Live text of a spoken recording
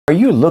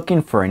Are you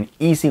looking for an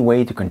easy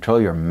way to control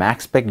your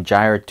Maxspect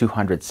Gyre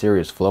 200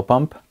 series flow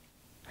pump?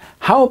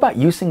 How about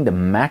using the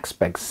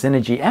Maxspect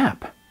Syna-G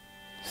app?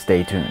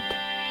 Stay tuned.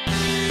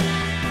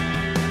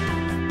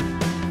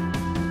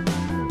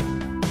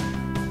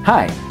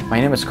 Hi,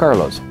 my name is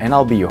Carlos and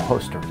I'll be your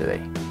host for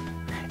today.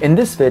 In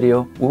this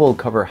video, we will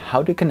cover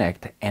how to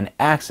connect and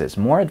access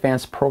more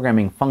advanced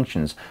programming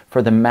functions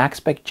for the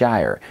Maxspect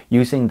Gyre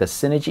using the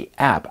Syna-G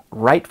app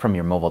right from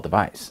your mobile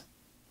device.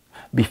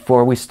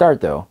 Before we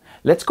start though,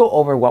 let's go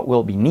over what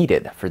will be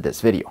needed for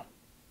this video.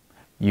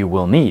 You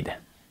will need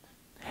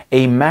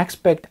a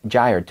Maxspect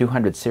Gyre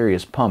 200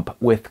 series pump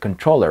with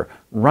controller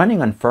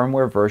running on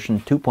firmware version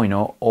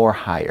 2.0 or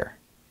higher,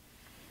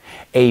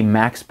 a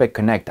Maxspect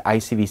Connect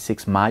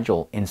ICV6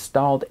 module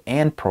installed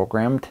and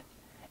programmed,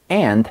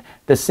 and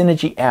the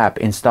Syna-G app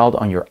installed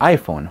on your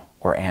iPhone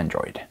or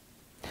Android.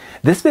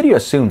 This video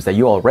assumes that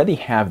you already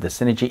have the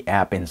Syna-G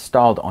app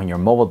installed on your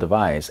mobile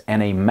device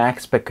and a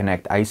Maxspect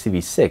Connect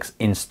ICV6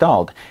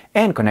 installed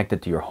and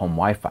connected to your home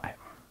Wi-Fi.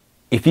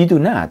 If you do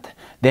not,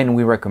 then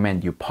we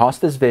recommend you pause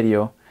this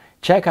video,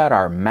 check out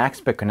our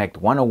Maxspect Connect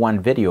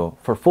 101 video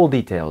for full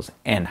details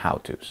and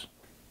how-tos.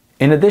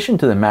 In addition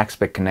to the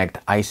Maxspect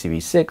Connect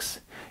ICV6,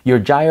 your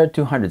Gyre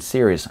 200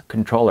 series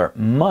controller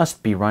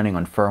must be running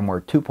on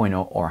firmware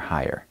 2.0 or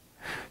higher.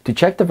 To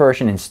check the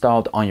version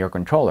installed on your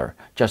controller,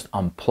 just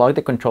unplug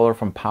the controller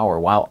from power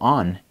while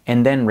on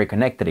and then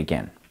reconnect it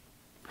again.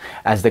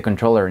 As the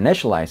controller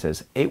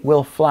initializes, it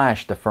will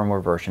flash the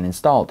firmware version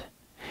installed.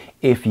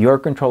 If your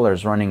controller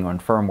is running on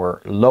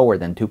firmware lower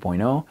than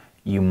 2.0,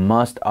 you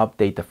must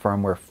update the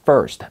firmware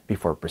first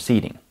before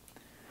proceeding.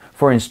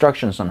 For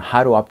instructions on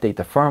how to update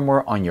the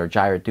firmware on your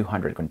Gyre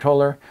 200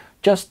 controller,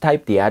 just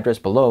type the address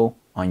below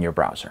on your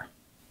browser.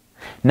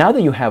 Now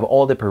that you have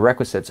all the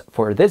prerequisites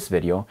for this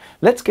video,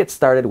 let's get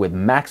started with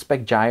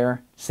Maxspect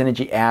Gyre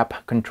Syna-G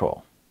app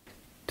control.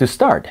 To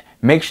start,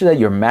 make sure that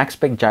your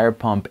Maxspect Gyre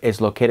pump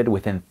is located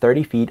within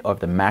 30 feet of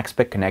the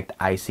Maxspect Connect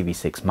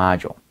ICV6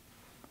 module.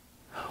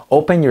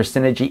 Open your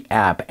Syna-G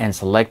app and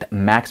select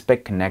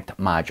Maxspect Connect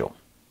module.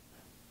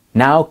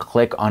 Now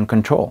click on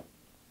Control.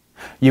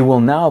 You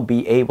will now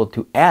be able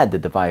to add the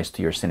device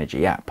to your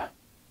Syna-G app.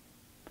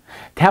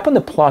 Tap on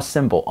the plus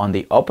symbol on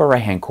the upper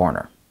right-hand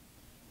corner.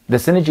 The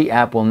Syna-G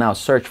app will now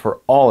search for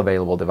all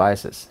available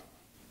devices.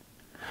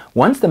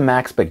 Once the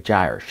Maxspect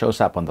Gyre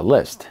shows up on the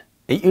list,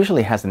 it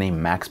usually has the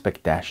name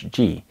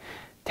Maxspect-G.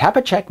 Tap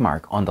a check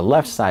mark on the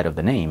left side of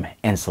the name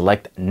and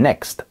select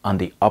Next on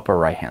the upper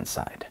right-hand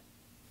side.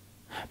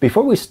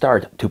 Before we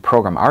start to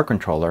program our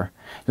controller,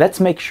 let's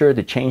make sure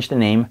to change the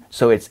name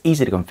so it's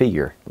easy to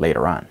configure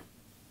later on.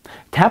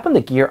 Tap on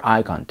the gear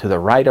icon to the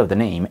right of the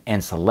name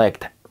and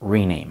select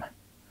Rename.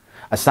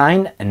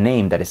 Assign a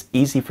name that is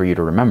easy for you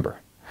to remember.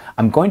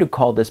 I'm going to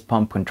call this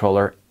pump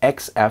controller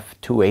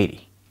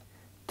XF280.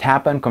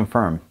 Tap and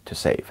confirm to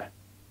save.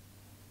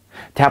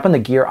 Tap on the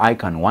gear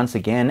icon once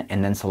again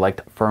and then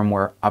select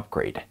Firmware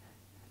Upgrade.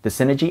 The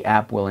Syna-G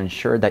app will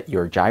ensure that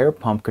your Gyre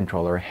pump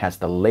controller has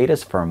the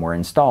latest firmware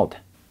installed.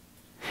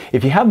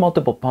 If you have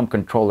multiple pump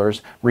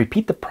controllers,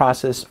 repeat the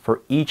process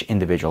for each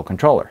individual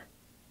controller.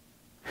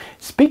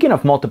 Speaking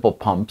of multiple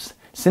pumps,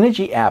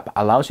 Syna-G app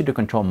allows you to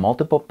control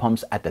multiple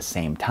pumps at the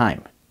same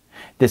time.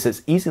 This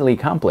is easily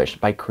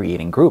accomplished by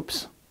creating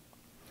groups.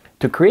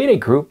 To create a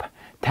group,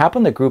 tap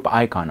on the group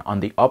icon on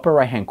the upper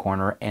right-hand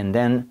corner and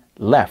then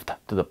left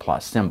to the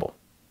plus symbol.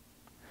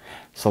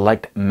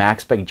 Select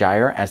Maxspect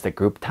Gyre as the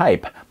group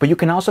type, but you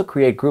can also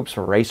create groups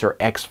for Racer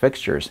X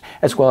fixtures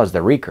as well as the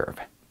recurve.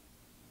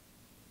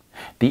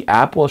 The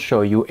app will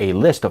show you a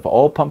list of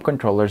all pump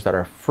controllers that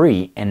are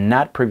free and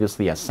not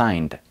previously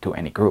assigned to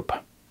any group.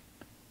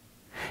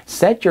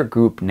 Set your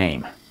group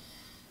name.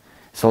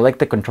 Select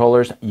the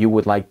controllers you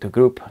would like to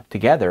group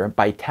together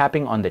by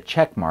tapping on the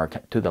check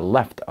mark to the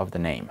left of the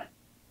name.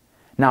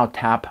 Now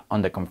tap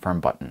on the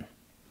Confirm button.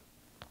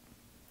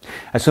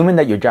 Assuming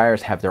that your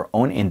gyres have their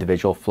own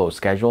individual flow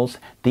schedules,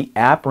 the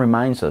app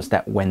reminds us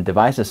that when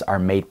devices are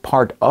made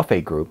part of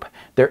a group,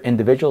 their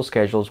individual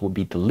schedules will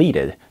be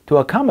deleted to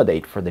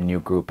accommodate for the new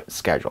group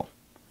schedule.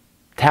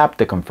 Tap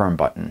the Confirm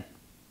button.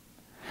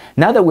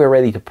 Now that we're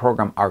ready to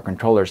program our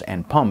controllers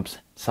and pumps,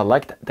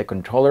 select the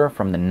controller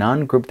from the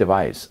non-group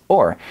device,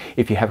 or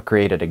if you have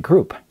created a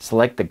group,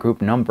 select the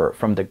group number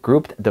from the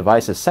Grouped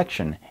Devices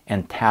section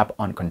and tap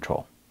on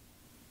Control.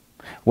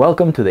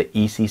 Welcome to the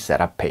Easy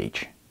Setup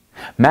page.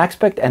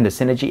 Maxspect and the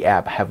Syna-G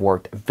app have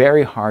worked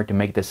very hard to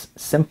make this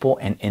simple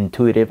and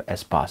intuitive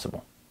as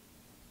possible.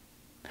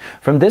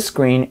 From this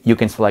screen, you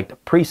can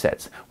select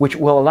presets, which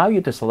will allow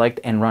you to select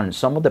and run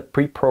some of the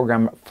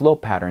pre-programmed flow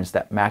patterns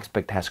that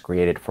Maxspect has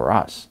created for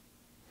us.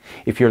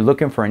 If you're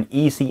looking for an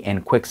easy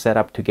and quick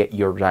setup to get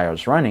your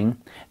gyres running,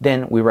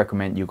 then we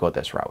recommend you go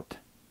this route.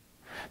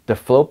 The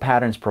flow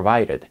patterns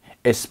provided,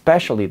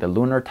 especially the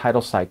lunar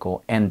tidal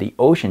cycle and the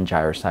ocean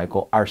gyre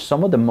cycle, are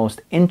some of the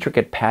most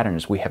intricate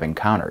patterns we have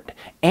encountered,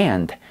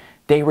 and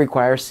they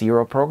require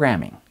zero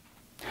programming.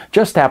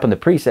 Just tap on the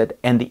preset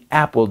and the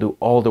app will do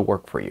all the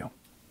work for you.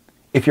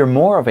 If you're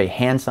more of a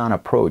hands-on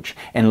approach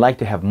and like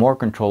to have more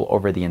control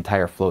over the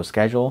entire flow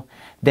schedule,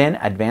 then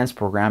advanced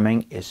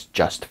programming is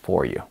just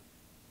for you.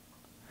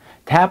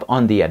 Tap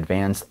on the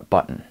Advanced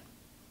button.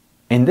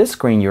 In this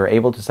screen, you're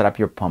able to set up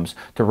your pumps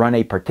to run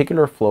a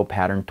particular flow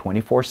pattern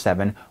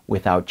 24/7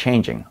 without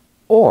changing.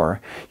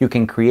 Or you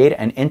can create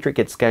an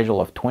intricate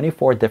schedule of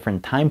 24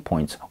 different time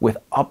points with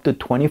up to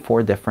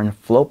 24 different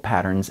flow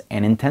patterns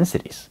and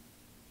intensities.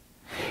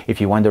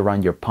 If you want to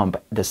run your pump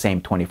the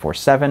same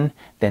 24/7,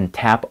 then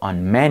tap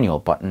on Manual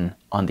button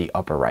on the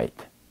upper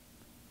right.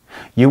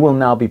 You will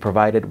now be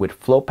provided with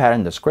flow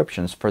pattern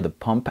descriptions for the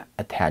pump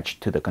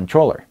attached to the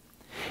controller.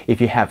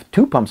 If you have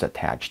two pumps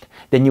attached,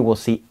 then you will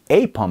see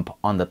A pump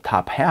on the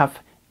top half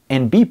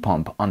and B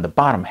pump on the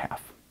bottom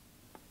half.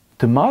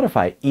 To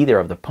modify either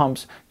of the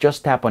pumps,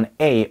 just tap on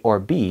A or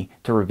B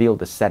to reveal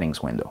the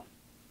settings window.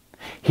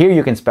 Here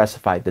you can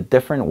specify the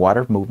different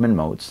water movement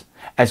modes,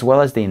 as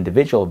well as the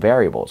individual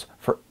variables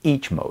for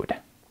each mode.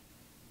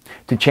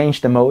 To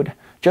change the mode,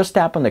 just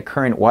tap on the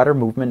current water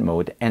movement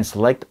mode and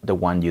select the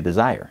one you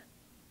desire.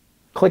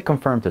 Click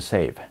Confirm to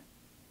save.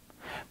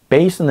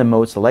 Based on the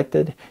mode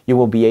selected, you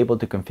will be able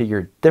to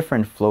configure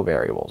different flow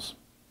variables.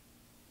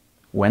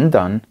 When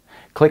done,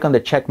 click on the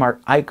checkmark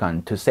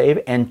icon to save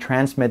and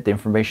transmit the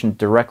information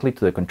directly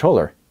to the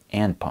controller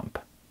and pump.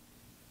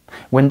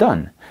 When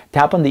done,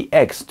 tap on the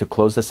X to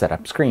close the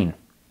setup screen.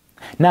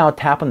 Now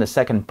tap on the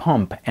second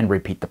pump and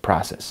repeat the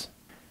process.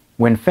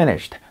 When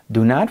finished,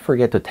 do not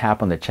forget to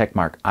tap on the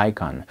checkmark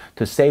icon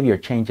to save your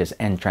changes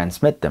and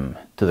transmit them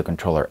to the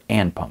controller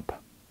and pump.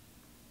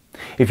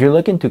 If you're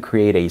looking to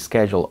create a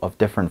schedule of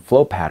different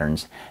flow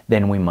patterns,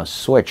 then we must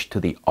switch to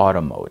the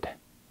Auto mode.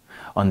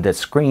 On this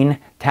screen,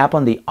 tap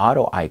on the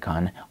Auto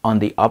icon on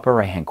the upper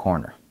right-hand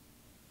corner.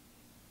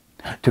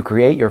 To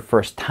create your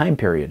first time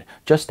period,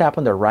 just tap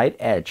on the right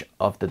edge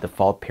of the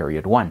default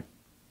period 1.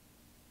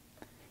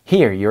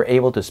 Here, you're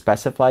able to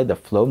specify the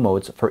flow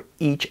modes for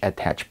each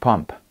attached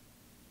pump.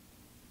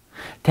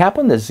 Tap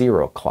on the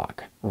 0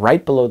 clock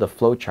right below the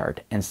flow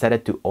chart and set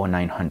it to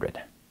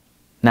 0900.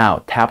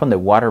 Now, tap on the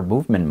water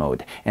movement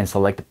mode and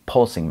select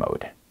pulsing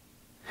mode.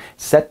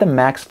 Set the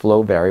max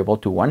flow variable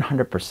to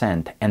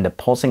 100% and the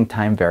pulsing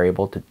time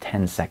variable to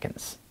 10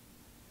 seconds.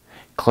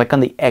 Click on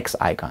the X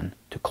icon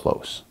to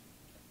close.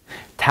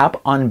 Tap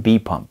on B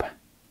pump.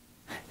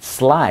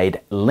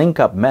 Slide Link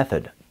Up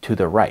method to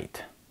the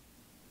right.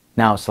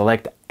 Now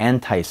select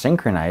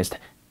Anti-Synchronized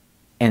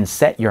and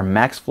set your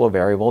max flow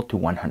variable to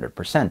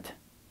 100%.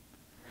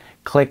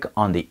 Click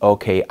on the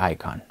OK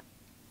icon.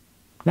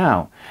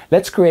 Now,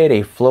 let's create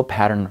a flow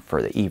pattern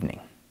for the evening.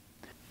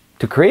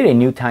 To create a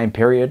new time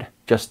period,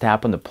 just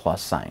tap on the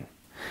plus sign.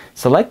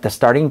 Select the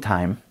starting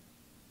time.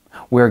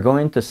 We're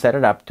going to set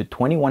it up to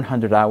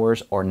 2100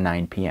 hours or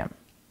 9 p.m.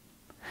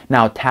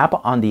 Now tap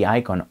on the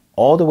icon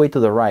all the way to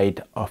the right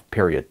of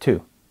period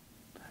 2.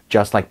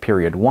 Just like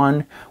period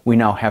 1, we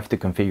now have to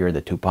configure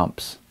the two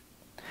pumps.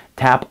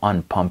 Tap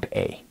on pump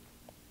A.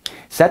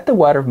 Set the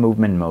water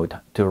movement mode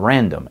to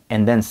random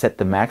and then set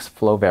the max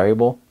flow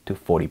variable to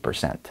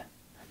 40%.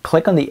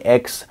 Click on the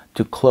X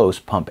to close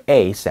pump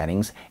A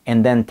settings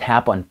and then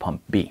tap on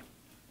pump B.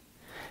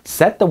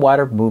 Set the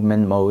water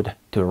movement mode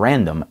to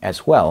random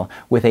as well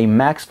with a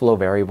max flow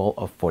variable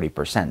of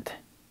 40%.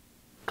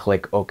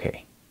 Click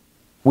OK.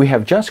 We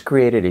have just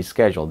created a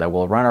schedule that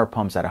will run our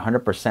pumps at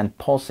 100%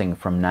 pulsing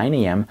from 9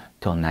 a.m.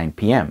 till 9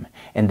 p.m.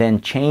 and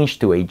then change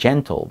to a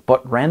gentle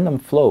but random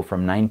flow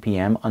from 9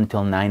 p.m.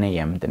 until 9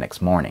 a.m. the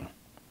next morning.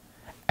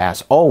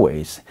 As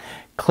always,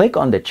 click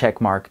on the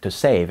check mark to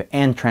save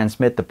and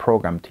transmit the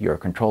program to your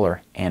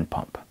controller and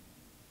pump.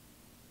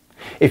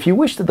 If you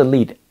wish to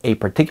delete a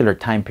particular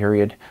time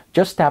period,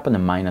 just tap on the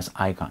minus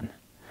icon.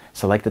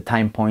 Select the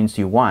time points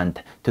you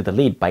want to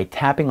delete by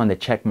tapping on the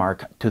check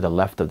mark to the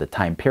left of the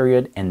time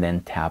period and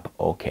then tap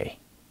OK.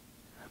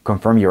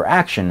 Confirm your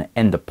action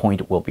and the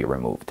point will be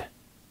removed.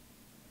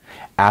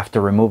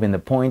 After removing the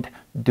point,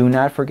 do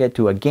not forget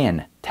to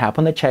again tap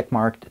on the check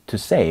mark to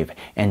save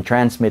and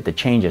transmit the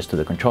changes to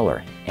the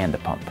controller and the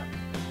pump.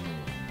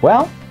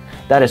 Well,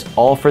 that is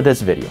all for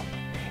this video.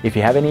 If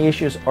you have any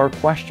issues or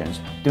questions,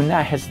 do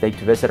not hesitate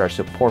to visit our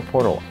support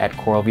portal at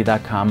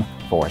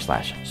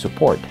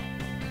coralvue.com/support.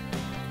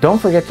 Don't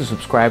forget to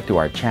subscribe to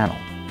our channel,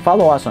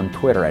 follow us on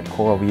Twitter at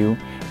CoralVue,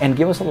 and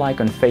give us a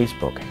like on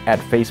Facebook at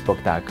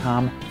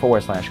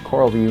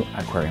facebook.com/CoralVue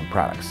Aquarium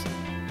Products.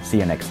 See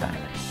you next time.